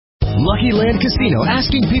Lucky Land Casino,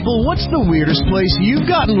 asking people, what's the weirdest place you've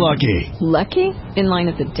gotten lucky? Lucky? In line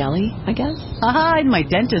at the deli, I guess? Aha, in my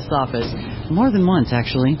dentist's office. More than once,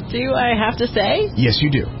 actually. Do I have to say? Yes, you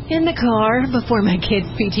do. In the car before my kids'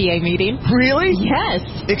 PTA meeting. Really? Yes.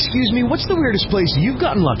 Excuse me, what's the weirdest place you've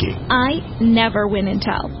gotten lucky? I never win and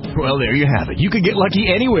tell. Well, there you have it. You can get lucky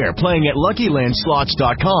anywhere, playing at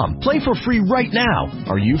LuckyLandSlots.com. Play for free right now.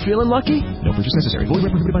 Are you feeling lucky? No purchase necessary. Void where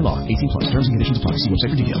prohibited by law. 18+. Terms and conditions apply. See website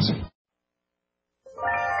for details.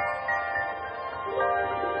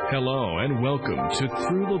 Hello and welcome to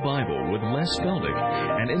Through the Bible with Les Feldick,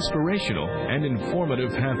 an inspirational and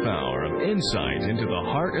informative half hour of insight into the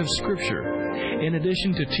heart of Scripture. In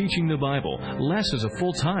addition to teaching the Bible, Les is a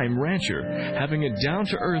full-time rancher, having a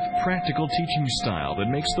down-to-earth, practical teaching style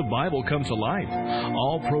that makes the Bible come to life.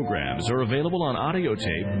 All programs are available on audio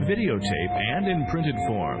tape, videotape, and in printed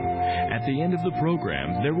form. At the end of the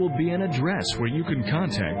program, there will be an address where you can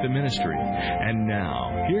contact the ministry. And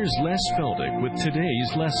now, here's Les Feldick with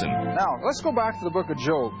today's lesson. Now, let's go back to the book of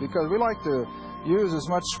Job, because we like to use as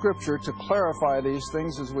much Scripture to clarify these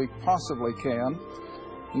things as we possibly can.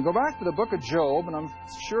 You go back to the book of Job, and I'm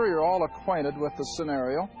sure you're all acquainted with the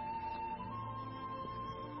scenario.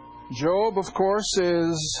 Job, of course,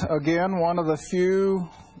 is, again, one of the few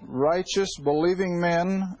righteous, believing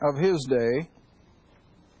men of his day.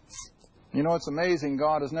 You know, it's amazing,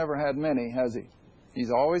 God has never had many, has He? He's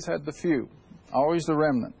always had the few, always the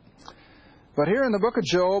remnant. But here in the book of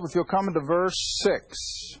Job, if you'll come into verse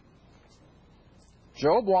 6,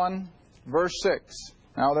 Job 1, verse 6.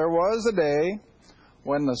 Now there was a day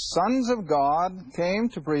when the sons of God came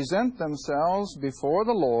to present themselves before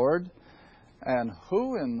the Lord, and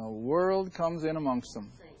who in the world comes in amongst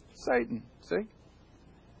them? Satan. See?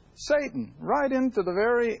 Satan. Right into the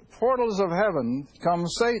very portals of heaven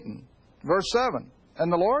comes Satan. Verse 7.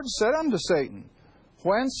 And the Lord said unto Satan,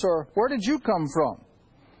 Whence or where did you come from?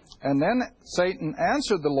 And then Satan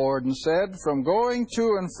answered the Lord and said, From going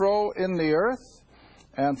to and fro in the earth,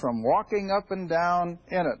 and from walking up and down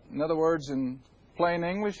in it. In other words, in plain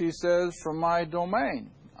English, he says, from my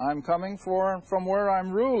domain. I'm coming from where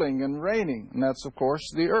I'm ruling and reigning. And that's, of course,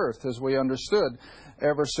 the earth, as we understood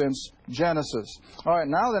ever since Genesis. All right,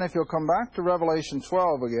 now then, if you'll come back to Revelation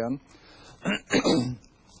 12 again,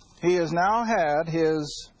 he has now had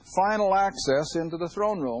his final access into the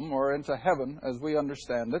throne room, or into heaven, as we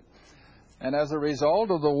understand it. And as a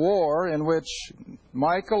result of the war in which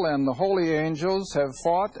Michael and the holy angels have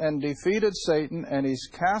fought and defeated Satan, and he's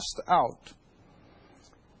cast out.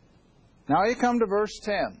 Now you come to verse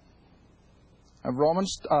 10 of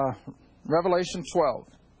Revelation 12.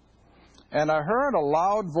 And I heard a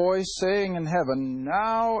loud voice saying in heaven,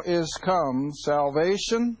 Now is come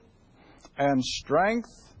salvation and strength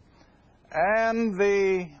and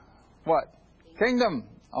the what? Kingdom.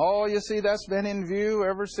 Oh, you see, that's been in view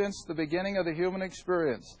ever since the beginning of the human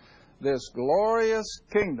experience. This glorious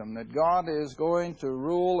kingdom that God is going to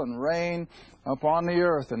rule and reign upon the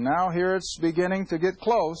earth. And now here it's beginning to get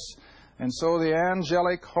close. And so the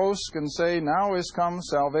angelic host can say, Now is come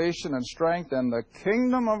salvation and strength and the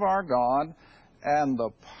kingdom of our God and the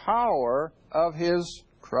power of His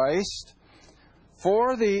Christ.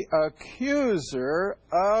 For the accuser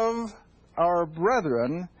of our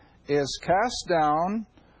brethren is cast down,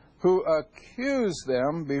 who accuse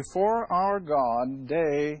them before our God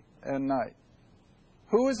day and night.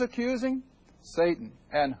 Who is accusing? Satan.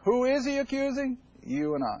 And who is he accusing?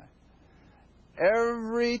 You and I.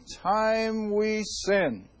 Every time we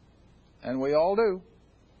sin, and we all do,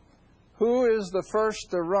 who is the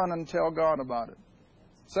first to run and tell God about it?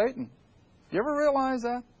 Satan. You ever realize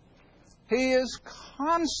that? He is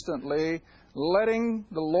constantly letting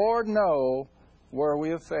the Lord know where we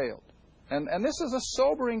have failed. And this is a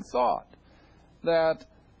sobering thought, that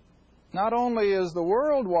not only is the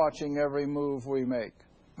world watching every move we make,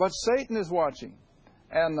 but Satan is watching.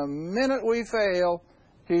 And the minute we fail,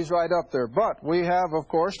 he's right up there. But we have, of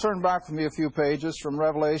course, turn back with me a few pages from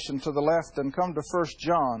Revelation to the left and come to 1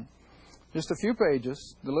 John. Just a few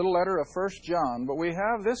pages, the little letter of 1 John. But we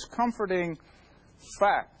have this comforting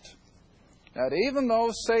fact, that even though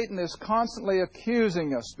Satan is constantly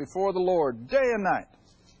accusing us before the Lord day and night,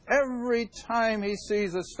 every time he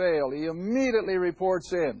sees us fail, he immediately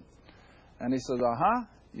reports in. And he says,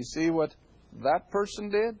 you see what that person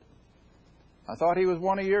did? I thought he was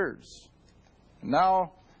one of yours.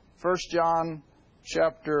 Now, 1 John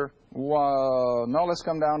chapter 1. No, let's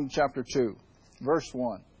come down to chapter 2, verse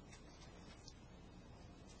 1.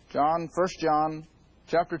 1 John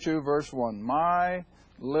chapter 2, verse 1. My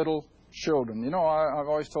little children. You know, I've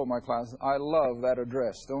always told my class, I love that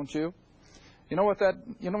address, don't you? You know what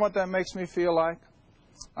that makes me feel like?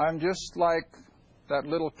 I'm just like that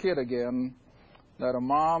little kid again that a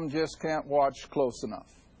mom just can't watch close enough.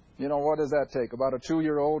 You know, what does that take? About a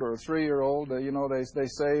 2-year-old or a 3-year-old? You know, they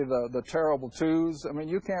say the terrible twos. I mean,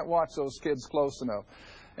 you can't watch those kids close enough.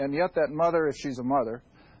 And yet that mother, if she's a mother,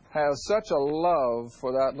 has such a love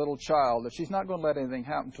for that little child that she's not going to let anything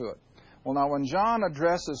happen to it. Well, now, when John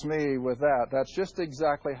addresses me with that, that's just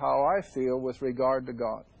exactly how I feel with regard to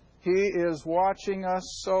God. He is watching us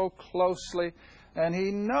so closely, and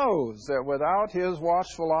He knows that without His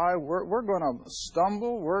watchful eye, we're going to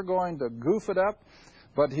stumble, we're going to goof it up.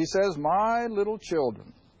 But He says, "My little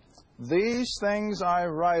children, these things I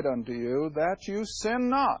write unto you, that you sin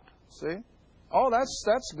not." See? Oh,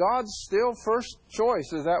 that's God's still first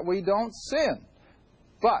choice, is that we don't sin.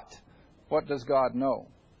 But what does God know?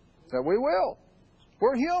 That we will.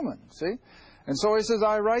 We're human, see? And so He says,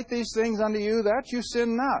 "I write these things unto you, that you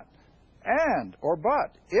sin not. And," or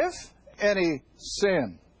but, "if any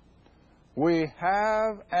sin, we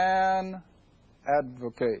have an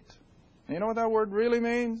advocate." You know what that word really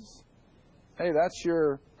means? Hey, that's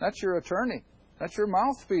your attorney. That's your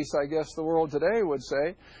mouthpiece, I guess the world today would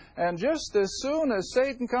say. And just as soon as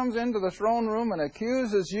Satan comes into the throne room and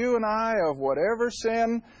accuses you and I of whatever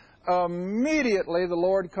sin, immediately the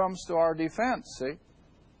Lord comes to our defense, see?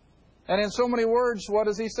 And in so many words, what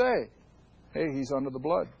does He say? Hey, He's under the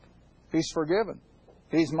blood. He's forgiven.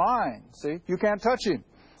 He's mine, see? You can't touch Him.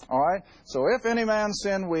 All right? So if any man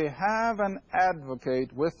sin, we have an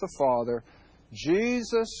advocate with the Father,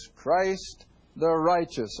 Jesus Christ the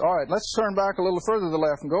righteous. All right, let's turn back a little further to the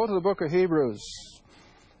left and go to the book of Hebrews.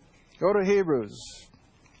 Go to Hebrews,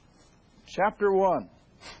 chapter 1.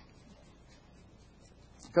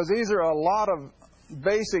 Because these are a lot of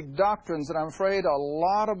basic doctrines that I'm afraid a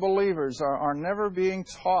lot of believers are never being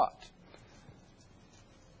taught.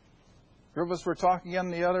 A group of us were talking again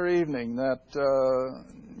the other evening that,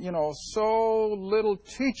 so little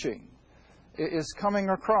teaching is coming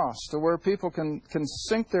across to where people can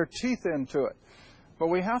sink their teeth into it. But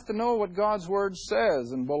we have to know what God's Word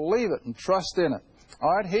says and believe it and trust in it.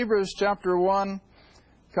 All right, Hebrews chapter 1,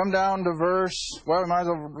 come down to we might as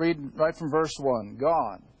well read right from verse 1.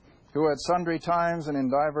 "God, who at sundry times and in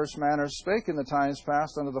divers manners spake in the times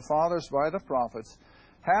past unto the fathers by the prophets,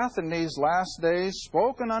 hath in these last days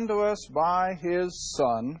spoken unto us by His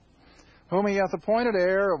Son, whom He hath appointed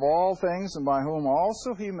heir of all things, and by whom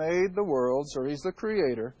also He made the worlds," or He's the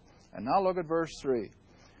Creator. And now look at verse 3.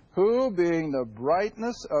 "Who, being the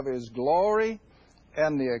brightness of His glory,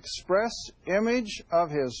 and the express image of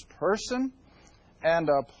His person, and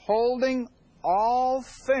upholding all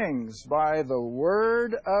things by the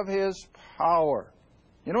word of His power."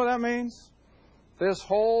 You know what that means? This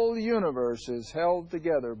whole universe is held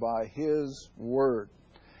together by His Word.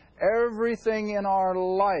 Everything in our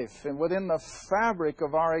life and within the fabric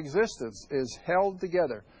of our existence is held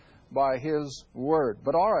together by His Word.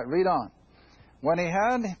 But all right, read on. "When He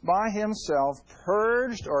had by Himself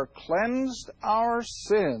purged or cleansed our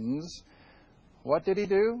sins," what did He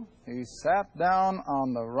do? "He sat down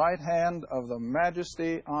on the right hand of the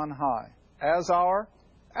Majesty on high," as our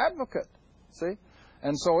advocate. See?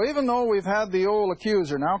 And so even though we've had the old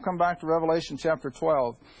accuser, now come back to Revelation chapter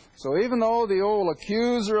 12. So even though the old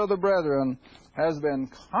accuser of the brethren has been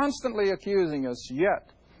constantly accusing us,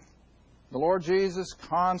 yet the Lord Jesus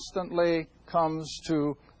constantly comes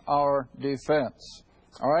to our defense.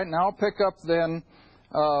 All right, now pick up then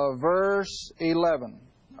verse 11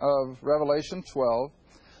 of Revelation 12.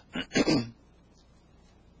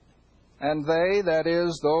 "And they," that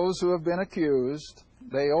is, those who have been accused,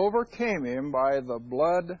 "they overcame Him by the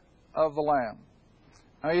blood of the Lamb."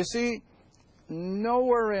 Now you see,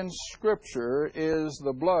 nowhere in Scripture is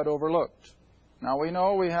the blood overlooked. Now we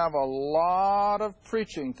know we have a lot of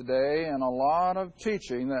preaching today and a lot of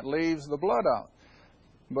teaching that leaves the blood out.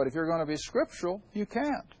 But if you're going to be scriptural, you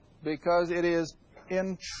can't, because it is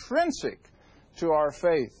intrinsic to our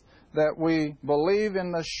faith that we believe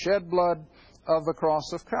in the shed blood of the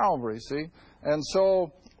cross of Calvary, see? And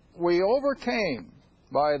so we overcame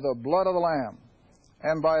by the blood of the Lamb,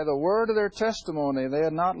 and by the word of their testimony they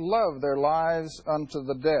had not loved their lives unto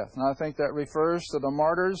the death. And I think that refers to the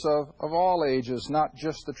martyrs of all ages, not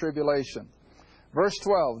just the tribulation. Verse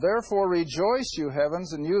 12, "Therefore rejoice, you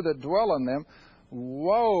heavens, and you that dwell in them.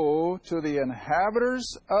 Woe to the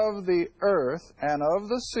inhabitants of the earth and of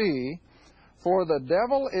the sea, for the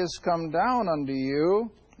devil is come down unto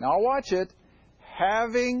you," now watch it,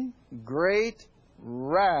 "having great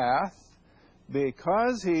wrath,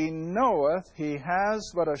 because he knoweth he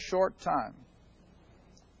has but a short time."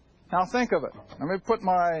 Now think of it. Let me put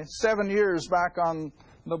my 7 years back on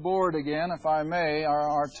the board again, if I may,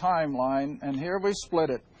 our timeline, and here we split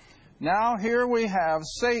it. Now here we have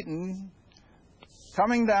Satan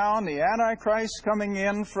coming down, the Antichrist coming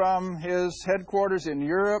in from his headquarters in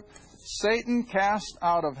Europe, Satan cast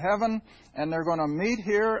out of heaven, and they're going to meet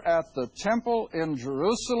here at the temple in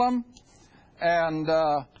Jerusalem, and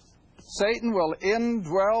Satan will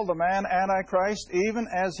indwell the man Antichrist even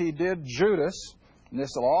as he did Judas. And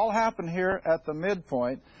this will all happen here at the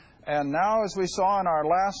midpoint. And now, as we saw in our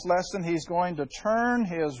last lesson, he's going to turn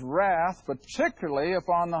his wrath, particularly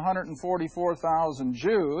upon the 144,000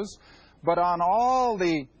 Jews, but on all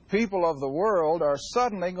the people of the world are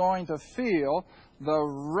suddenly going to feel the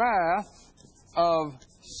wrath of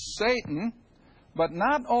Satan. But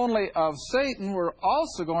not only of Satan, we're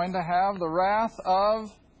also going to have the wrath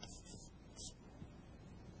of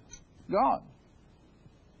God.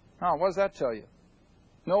 Now, what does that tell you?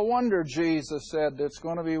 No wonder Jesus said it's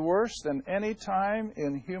going to be worse than any time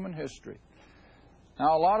in human history.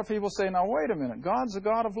 Now, a lot of people say, now, wait a minute. God's a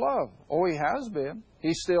God of love. Oh, He has been.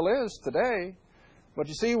 He still is today. But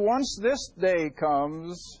you see, once this day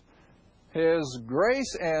comes, His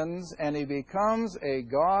grace ends, and He becomes a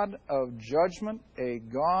God of judgment, a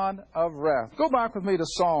God of wrath. Go back with me to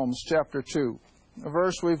Psalms chapter 2, a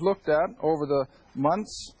verse we've looked at over the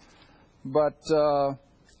months. But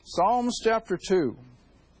Psalms chapter 2,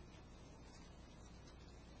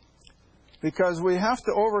 because we have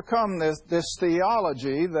to overcome this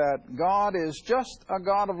theology that God is just a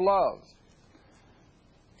God of love.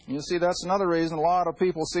 You see, that's another reason a lot of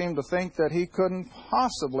people seem to think that He couldn't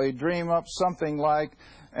possibly dream up something like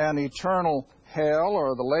an eternal hell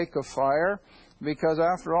or the lake of fire, because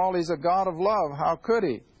after all, He's a God of love. How could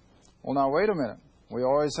He? Well, now, wait a minute. We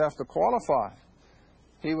always have to qualify.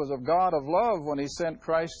 He was a God of love when He sent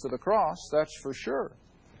Christ to the cross, that's for sure.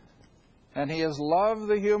 And He has loved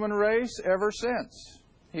the human race ever since.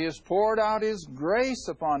 He has poured out His grace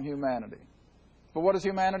upon humanity. But what has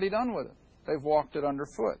humanity done with it? They've walked it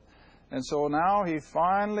underfoot. And so now He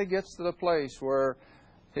finally gets to the place where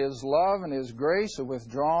His love and His grace are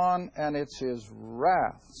withdrawn, and it's His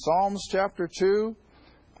wrath. Psalms chapter 2,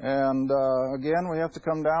 and again we have to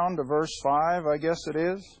come down to verse 5, I guess it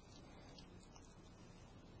is.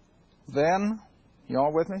 Then, you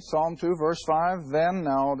all with me? Psalm 2, verse 5. Then,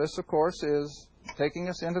 now this of course is taking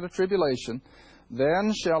us into the tribulation.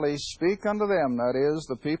 Then shall He speak unto them, that is,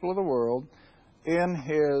 the people of the world, in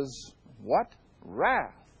His what?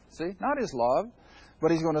 Wrath. See? Not His love.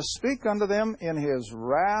 But He's going to speak unto them in His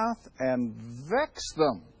wrath and vex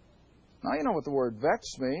them. Now you know what the word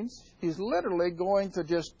vex means. He's literally going to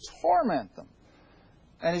just torment them.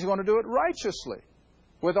 And He's going to do it righteously,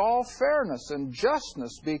 with all fairness and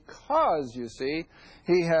justness, because, you see,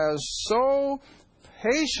 He has so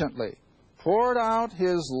patiently poured out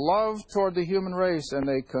His love toward the human race, and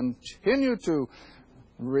they continue to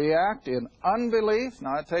react in unbelief.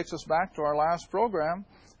 Now, it takes us back to our last program,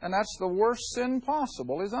 and that's the worst sin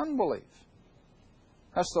possible, is unbelief.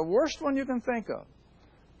 That's the worst one you can think of,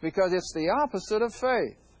 because it's the opposite of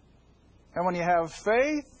faith. And when you have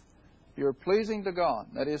faith, you're pleasing to God.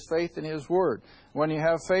 That is faith in His Word. When you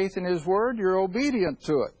have faith in His Word, you're obedient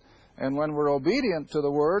to it. And when we're obedient to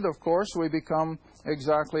the Word, of course, we become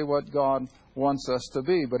exactly what God wants us to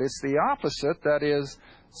be. But it's the opposite that is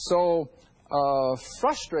so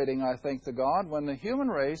frustrating, I think, to God, when the human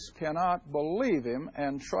race cannot believe Him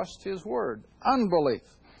and trust His Word. Unbelief.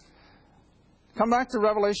 Come back to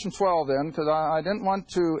Revelation 12 then, because I didn't want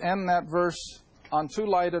to end that verse on too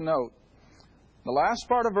light a note. The last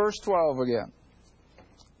part of verse 12 again.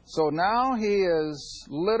 So now He is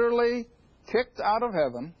literally kicked out of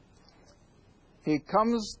heaven. He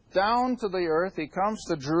comes down to the earth. He comes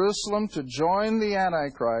to Jerusalem to join the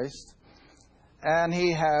Antichrist. And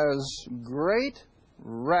He has great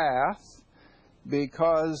wrath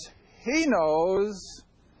because He knows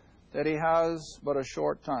that He has but a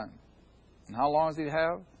short time. And how long does He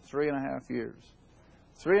have? 3.5 years.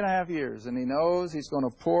 3.5 years, and He knows He's going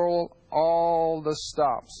to pull all the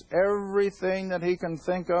stops. Everything that He can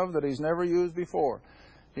think of that He's never used before,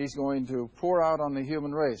 He's going to pour out on the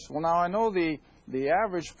human race. Well, now I know the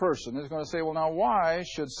average person is going to say, well, now why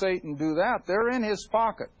should Satan do that? They're in his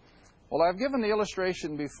pocket. Well, I've given the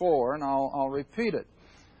illustration before, and I'll repeat it.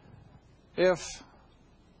 If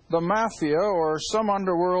the mafia or some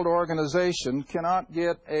underworld organization cannot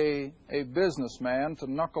get a businessman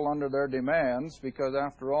to knuckle under their demands, because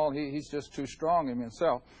after all, he's just too strong in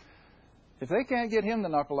himself. If they can't get him to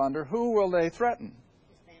knuckle under, who will they threaten?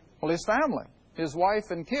 His family. Well, his family, his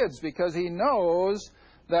wife and kids, because he knows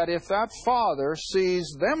that if that father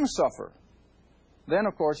sees them suffer, then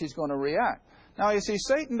of course he's going to react. Now, you see,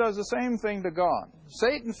 Satan does the same thing to God.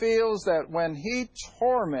 Satan feels that when he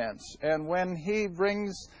torments and when he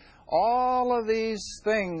brings all of these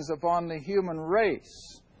things upon the human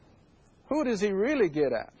race, who does he really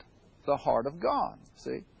get at? The heart of God,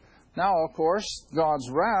 see? Now, of course, God's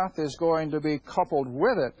wrath is going to be coupled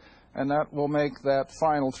with it, and that will make that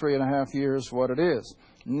final 3.5 years what it is.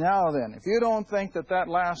 Now then, if you don't think that that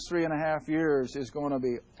last 3.5 years is going to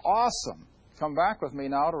be awesome, come back with me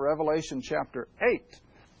now to Revelation chapter 8.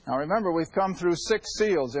 Now remember, we've come through 6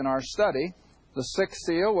 seals in our study. The 6th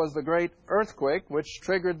seal was the great earthquake, which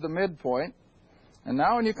triggered the midpoint. And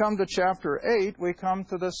now when you come to chapter 8, we come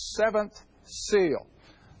to the 7th seal.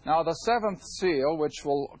 Now the 7th seal, which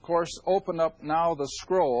will, of course, open up now the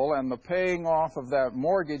scroll and the paying off of that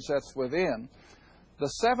mortgage that's within.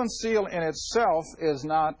 The 7th seal in itself is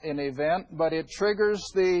not an event, but it triggers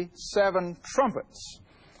the 7 trumpets.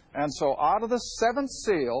 And so out of the 7th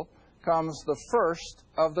seal comes the first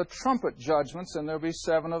of the trumpet judgments, and there'll be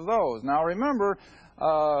 7 of those. Now remember,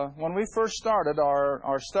 when we first started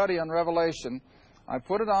our study on Revelation, I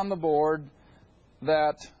put it on the board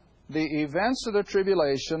that the events of the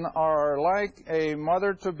tribulation are like a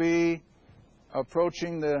mother-to-be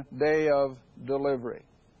approaching the day of delivery.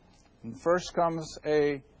 And first comes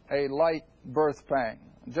a light birth pang,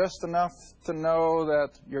 just enough to know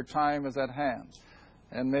that your time is at hand.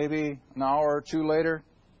 And maybe an hour or two later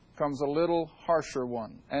comes a little harsher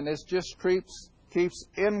one. And it just keeps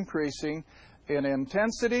increasing in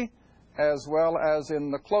intensity as well as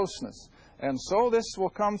in the closeness. And so this will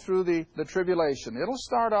come through the tribulation. It'll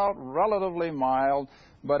start out relatively mild,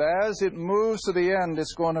 but as it moves to the end,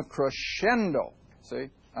 it's going to crescendo, see,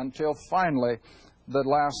 until finally the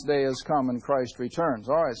last day has come and Christ returns.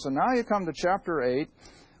 All right, so now you come to chapter 8.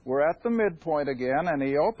 We're at the midpoint again, and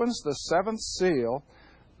he opens the 7th seal.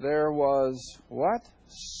 There was, what?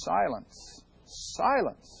 Silence.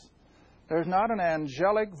 Silence. There's not an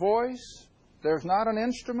angelic voice. There's not an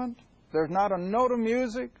instrument. There's not a note of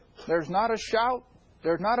music. There's not a shout.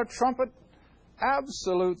 There's not a trumpet.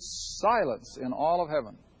 Absolute silence in all of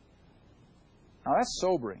heaven. Now that's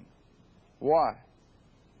sobering. Why?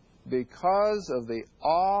 Because of the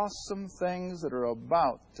awesome things that are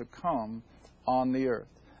about to come on the earth.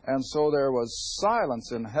 And so there was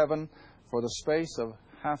silence in heaven for the space of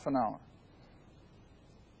half an hour.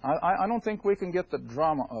 I don't think we can get the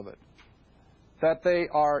drama of it. That they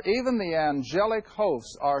are, even the angelic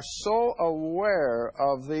hosts, are so aware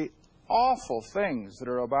of the awful things that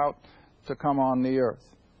are about to come on the earth.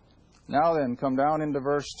 Now then, come down into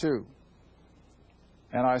verse 2.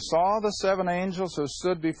 And I saw the 7 angels who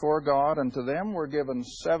stood before God, and to them were given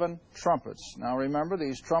 7 trumpets. Now remember,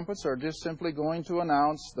 these trumpets are just simply going to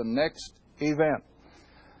announce the next event.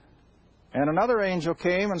 And another angel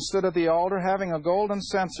came and stood at the altar, having a golden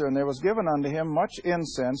censer, and there was given unto him much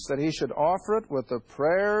incense, that he should offer it with the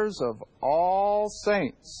prayers of all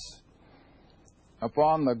saints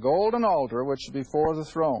upon the golden altar which is before the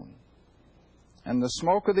throne. And the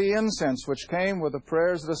smoke of the incense which came with the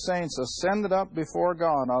prayers of the saints ascended up before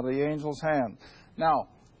God out of the angel's hand. Now,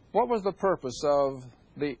 what was the purpose of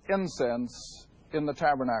the incense in the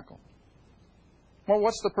tabernacle? Well,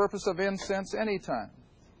 what's the purpose of incense anytime?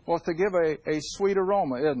 Well, to give a sweet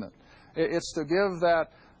aroma, isn't it? It's to give that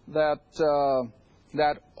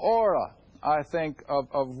aura, I think,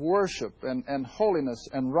 of worship and holiness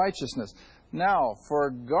and righteousness. Now, for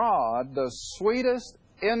God, the sweetest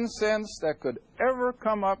incense that could ever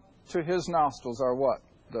come up to His nostrils are what?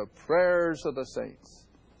 The prayers of the saints.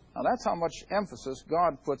 Now, that's how much emphasis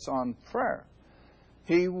God puts on prayer.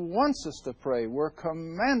 He wants us to pray. We're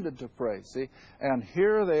commanded to pray, see? And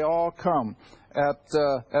here they all come at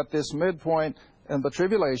this midpoint in the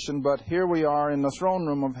tribulation, but here we are in the throne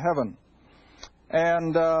room of heaven.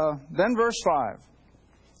 And then verse 5.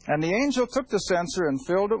 And the angel took the censer and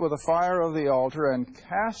filled it with the fire of the altar and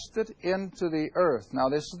cast it into the earth. Now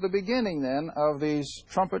this is the beginning then of these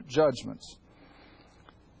trumpet judgments.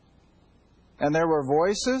 And there were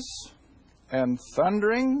voices and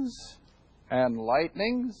thunderings and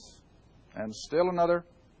lightnings, and still another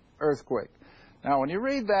earthquake. Now, when you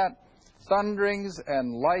read that, thunderings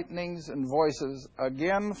and lightnings and voices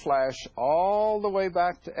again flash all the way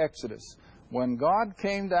back to Exodus, when God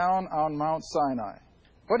came down on Mount Sinai.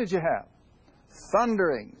 What did you have?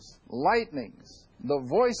 Thunderings, lightnings, the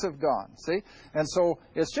voice of God, see? And so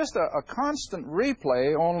it's just a constant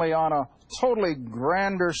replay, only on a totally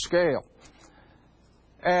grander scale.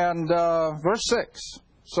 And verse 6.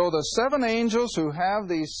 So the 7 angels who have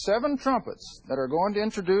these 7 trumpets that are going to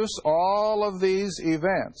introduce all of these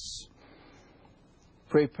events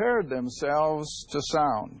prepared themselves to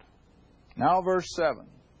sound. Now verse 7.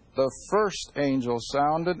 the first angel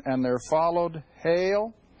sounded, and there followed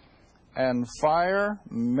hail and fire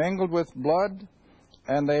mingled with blood,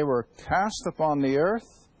 and they were cast upon the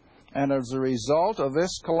earth. And as a result of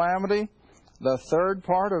this calamity, the third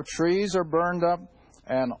part of trees are burned up,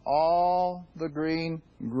 and all the green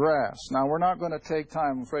grass. Now, we're not going to take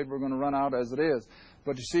time. I'm afraid we're going to run out as it is.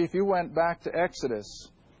 But you see, if you went back to Exodus,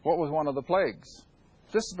 what was one of the plagues?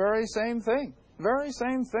 This very same thing. Very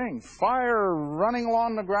same thing. Fire running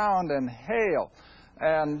along the ground and hail.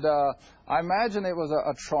 And I imagine it was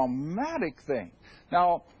a traumatic thing.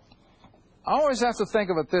 Now, I always have to think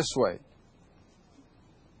of it this way.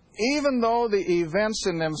 Even though the events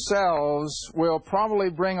in themselves will probably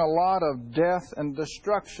bring a lot of death and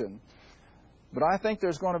destruction, but I think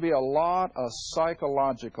there's going to be a lot of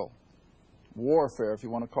psychological warfare, if you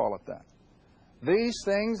want to call it that. These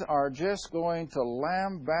things are just going to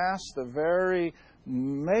lambaste the very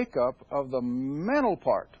makeup of the mental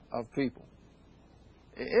part of people.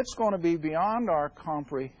 It's going to be beyond our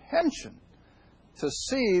comprehension to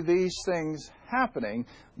see these things happening,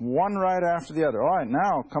 one right after the other. All right,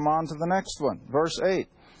 now come on to the next one. Verse 8.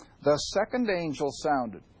 The second angel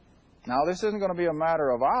sounded. Now, this isn't going to be a matter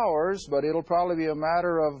of hours, but it'll probably be a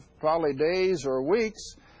matter of probably days or weeks,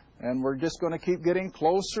 and we're just going to keep getting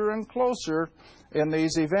closer and closer in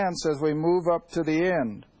these events as we move up to the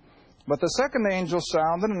end. But the second angel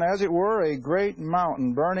sounded, and as it were, a great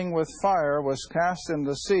mountain burning with fire was cast in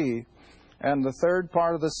the sea, and the third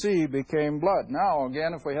part of the sea became blood. Now,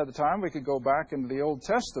 again, if we had the time, we could go back into the Old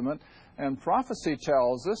Testament, and prophecy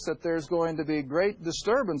tells us that there's going to be great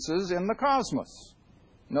disturbances in the cosmos.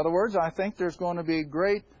 In other words, I think there's going to be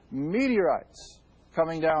great meteorites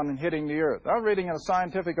coming down and hitting the earth. I was reading a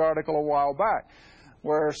scientific article a while back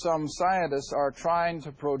where some scientists are trying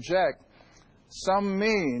to project some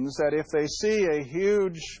means that if they see a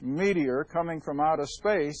huge meteor coming from outer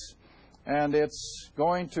space, and it's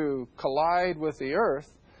going to collide with the earth,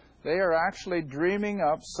 they are actually dreaming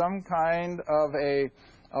up some kind of a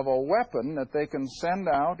weapon that they can send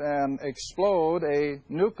out and explode a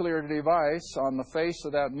nuclear device on the face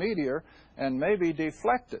of that meteor and maybe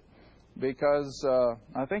deflect it. Because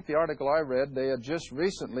I think the article I read, they had just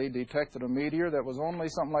recently detected a meteor that was only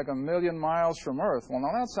something like 1 million miles from Earth. Well,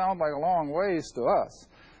 now that sounds like a long ways to us.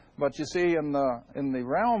 But you see, in the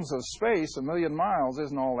realms of space, 1 million miles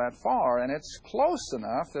isn't all that far, and it's close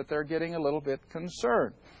enough that they're getting a little bit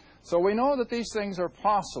concerned. So we know that these things are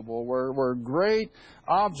possible, where great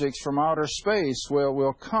objects from outer space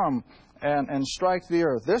will come and strike the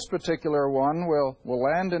earth. This particular one will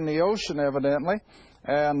land in the ocean, evidently,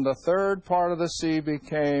 and the third part of the sea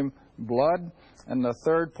became blood, and the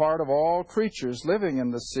third part of all creatures living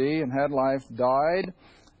in the sea and had life died,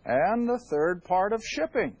 and the third part of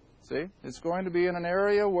shipping. See, it's going to be in an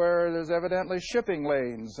area where there's evidently shipping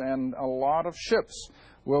lanes, and a lot of ships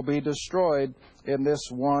will be destroyed in this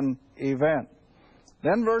one event.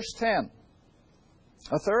 Then verse 10.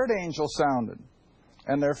 A third angel sounded,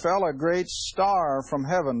 and there fell a great star from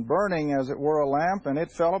heaven, burning as it were a lamp, and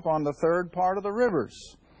it fell upon the third part of the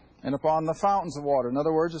rivers and upon the fountains of water. In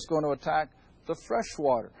other words, it's going to attack the fresh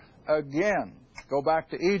water. Again, go back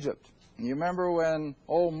to Egypt. You remember when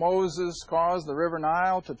old Moses caused the river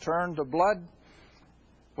Nile to turn to blood,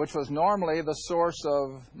 which was normally the source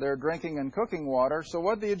of their drinking and cooking water. So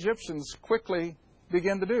what did the Egyptians quickly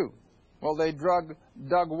begin to do? Well, they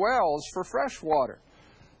dug wells for fresh water.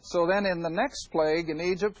 So then in the next plague in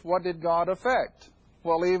Egypt, what did God affect?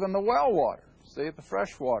 Well, even the well water, see, the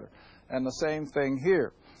fresh water. And the same thing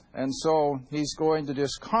here. And so he's going to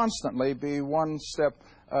just constantly be one step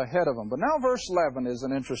ahead of them. But now verse 11 is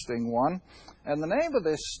an interesting one. And the name of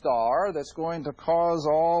this star that's going to cause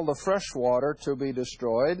all the fresh water to be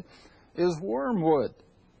destroyed is wormwood.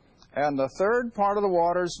 And the third part of the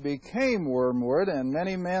waters became wormwood, and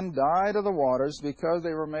many men died of the waters because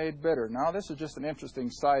they were made bitter. Now, this is just an interesting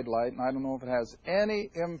sidelight, and I don't know if it has any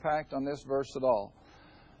impact on this verse at all.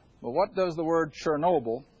 But what does the word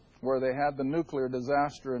Chernobyl, where they had the nuclear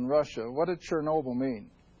disaster in Russia, what did Chernobyl mean?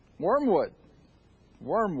 Wormwood.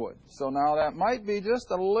 Wormwood. So now that might be just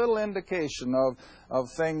a little indication of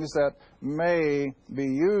things that may be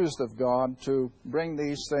used of God to bring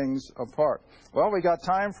these things apart. Well, we got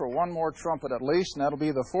time for one more trumpet at least, and that'll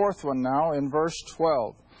be the fourth one now in verse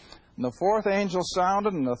 12. And the fourth angel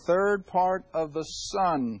sounded, and the third part of the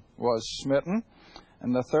sun was smitten,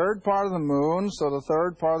 and the third part of the moon, so the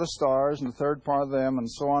third part of the stars, and the third part of them, and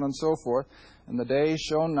so on and so forth. And the day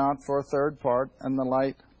shone not for a third part, and the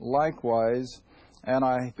light likewise. And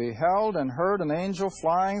I beheld and heard an angel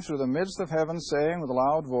flying through the midst of heaven, saying with a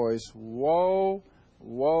loud voice, Woe,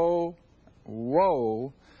 woe,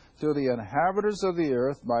 woe to the inhabitants of the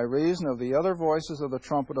earth by reason of the other voices of the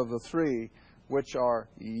trumpet of the three, which are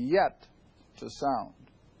yet to sound.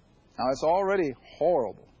 Now, it's already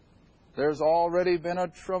horrible. There's already been a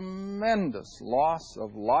tremendous loss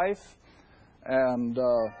of life and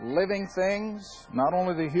living things, not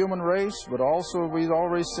only the human race, but also we've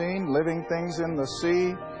already seen living things in the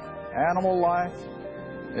sea, animal life.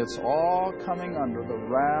 It's all coming under the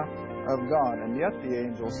wrath of God, and yet the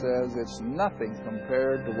angel says it's nothing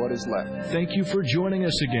compared to what is left. Thank you for joining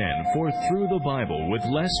us again for Through the Bible with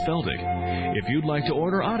Les Feldick. If you'd like to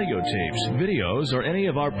order audio tapes, videos, or any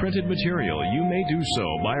of our printed material, you may do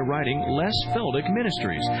so by writing Les Feldick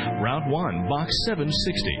Ministries, Route 1, Box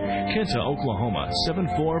 760, Kinta, Oklahoma,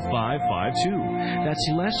 74552. That's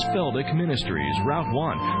Les Feldick Ministries, Route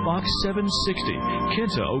 1, Box 760,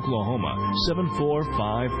 Kinta, Oklahoma,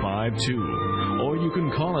 74552. Or you can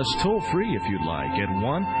call us toll-free if you'd like at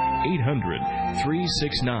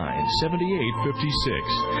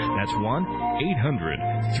 1-800-369-7856. That's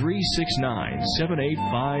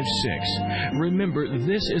 1-800-369-7856. Remember,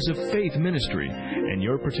 this is a faith ministry, and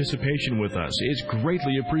your participation with us is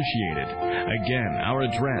greatly appreciated. Again, our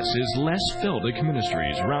address is Les Feldick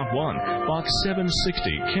Ministries, Route 1, Box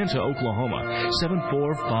 760, Kinta, Oklahoma,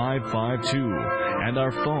 74552. And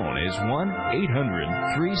our phone is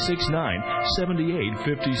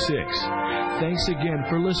 1-800-369-7856. Thanks again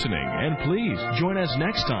for listening, and please join us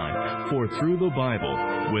next time for Through the Bible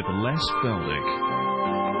with Les Feldick.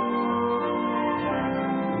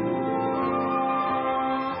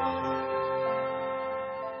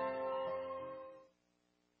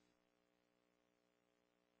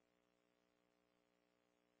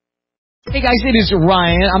 Hey guys, it is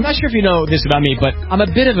Ryan. I'm not sure if you know this about me, but I'm a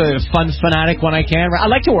bit of a fun fanatic when I can. I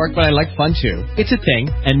like to work, but I like fun too. It's a thing.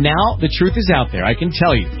 And now the truth is out there. I can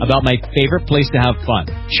tell you about my favorite place to have fun.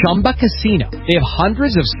 Chumba Casino. They have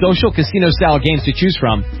hundreds of social casino style games to choose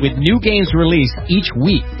from with new games released each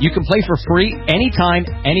week. You can play for free anytime,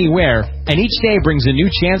 anywhere. And each day brings a new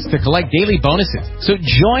chance to collect daily bonuses. So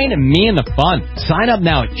join me in the fun. Sign up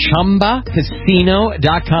now at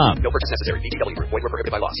ChumbaCasino.com. No purchase necessary. VGW Group. Void where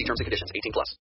prohibited by law. See terms and conditions. 18+.